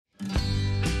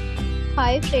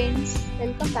Hi friends,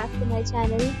 welcome back to my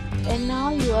channel. And now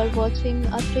you are watching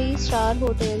a 3-star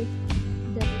hotel.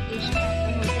 The location of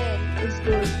the hotel is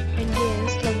good and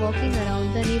guests love walking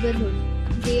around the neighborhood.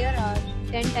 There are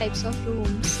 10 types of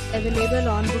rooms available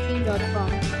on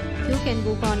booking.com. You can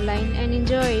book online and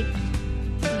enjoy it.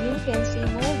 You can see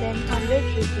more than 100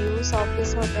 reviews of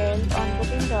this hotel on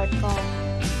booking.com.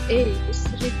 Its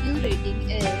review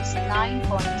rating is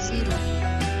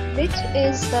 9.0, which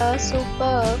is the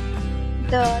superb.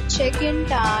 The check-in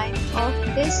time of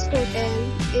this hotel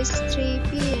is 3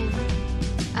 p.m.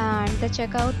 and the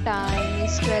checkout time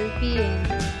is 12 p.m.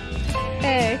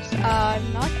 Pets are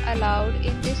not allowed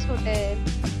in this hotel.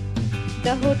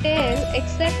 The hotel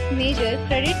accepts major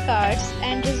credit cards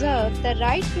and reserves the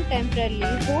right to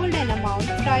temporarily hold an amount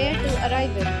prior to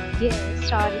arrival. Guests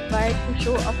are required to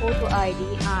show a photo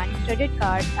ID and credit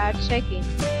card at check-in.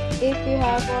 If you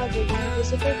have already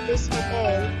visited this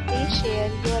hotel, please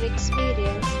share your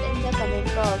experience in the comment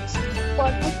box. For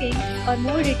booking or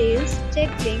more details, check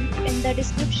link in the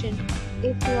description.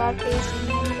 If you are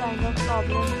facing any kind of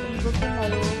problem in booking a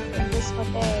room in this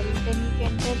hotel, then you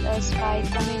can tell us by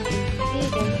commenting. We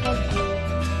will help you.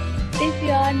 If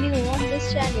you are new on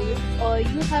this channel or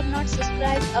you have not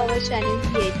subscribed our channel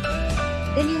yet,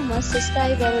 then you must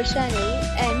subscribe our channel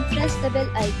and press the bell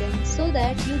icon so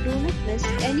that you do not miss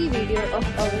any video of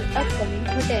our upcoming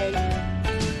hotel.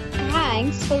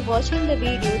 Thanks for watching the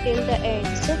video till the end.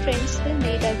 So friends, will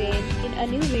meet again in a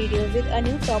new video with a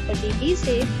new property. Be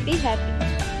safe, be happy.